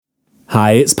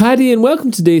Hi, it's Paddy and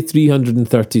welcome to day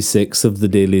 336 of the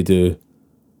Daily Do.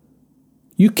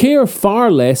 You care far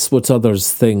less what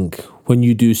others think when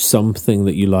you do something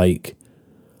that you like.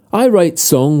 I write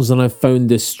songs and I've found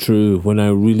this true when I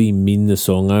really mean the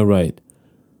song I write.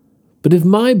 But if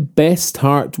my best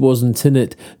heart wasn't in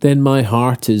it, then my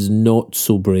heart is not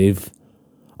so brave.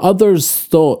 Others'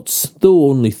 thoughts, though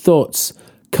only thoughts,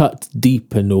 cut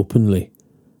deep and openly.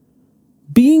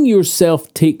 Being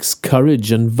yourself takes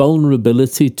courage and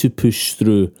vulnerability to push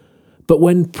through, but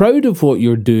when proud of what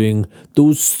you're doing,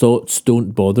 those thoughts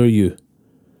don't bother you.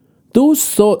 Those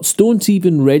thoughts don't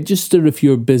even register if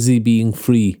you're busy being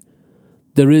free.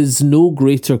 There is no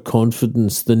greater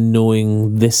confidence than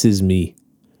knowing this is me.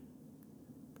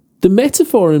 The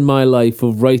metaphor in my life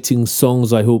of writing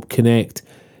songs I hope connect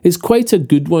is quite a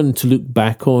good one to look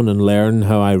back on and learn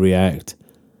how I react.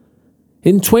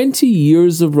 In 20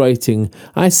 years of writing,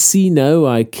 I see now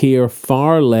I care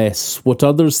far less what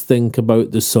others think about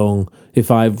the song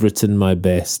if I've written my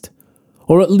best.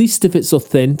 Or at least if it's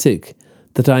authentic,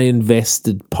 that I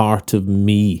invested part of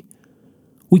me.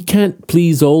 We can't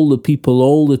please all the people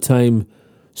all the time,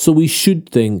 so we should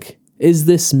think, is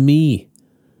this me?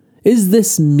 Is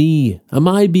this me? Am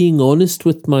I being honest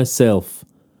with myself?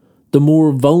 The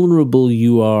more vulnerable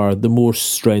you are, the more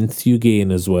strength you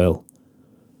gain as well.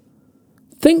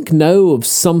 Think now of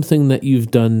something that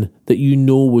you've done that you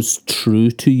know was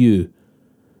true to you.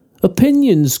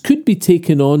 Opinions could be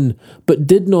taken on, but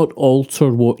did not alter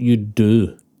what you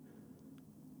do.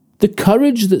 The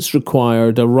courage that's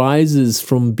required arises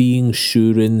from being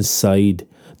sure inside.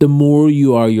 The more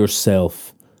you are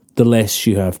yourself, the less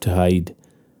you have to hide.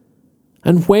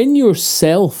 And when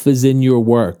yourself is in your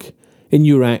work, in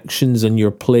your actions and your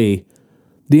play,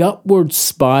 the upward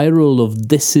spiral of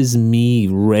this is me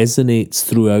resonates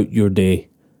throughout your day.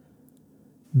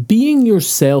 Being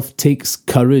yourself takes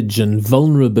courage and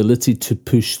vulnerability to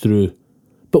push through.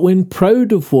 But when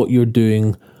proud of what you're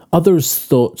doing, others'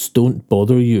 thoughts don't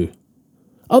bother you.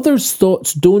 Others'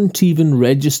 thoughts don't even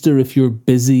register if you're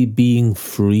busy being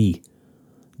free.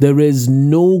 There is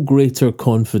no greater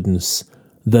confidence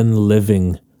than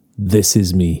living this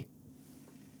is me.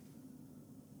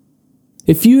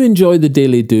 If you enjoy the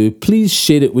Daily Do, please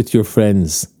share it with your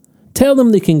friends. Tell them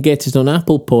they can get it on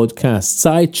Apple Podcasts,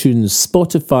 iTunes,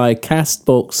 Spotify,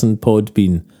 Castbox and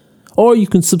Podbean. Or you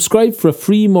can subscribe for a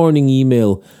free morning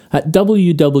email at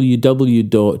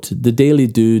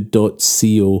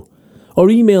www.thedailydo.co. Or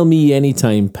email me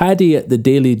anytime,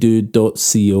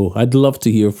 paddy@thedailydo.co. I'd love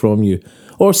to hear from you.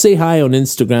 Or say hi on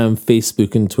Instagram,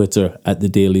 Facebook and Twitter @The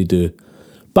Daily Do.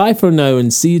 Bye for now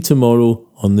and see you tomorrow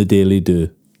on The Daily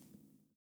Do.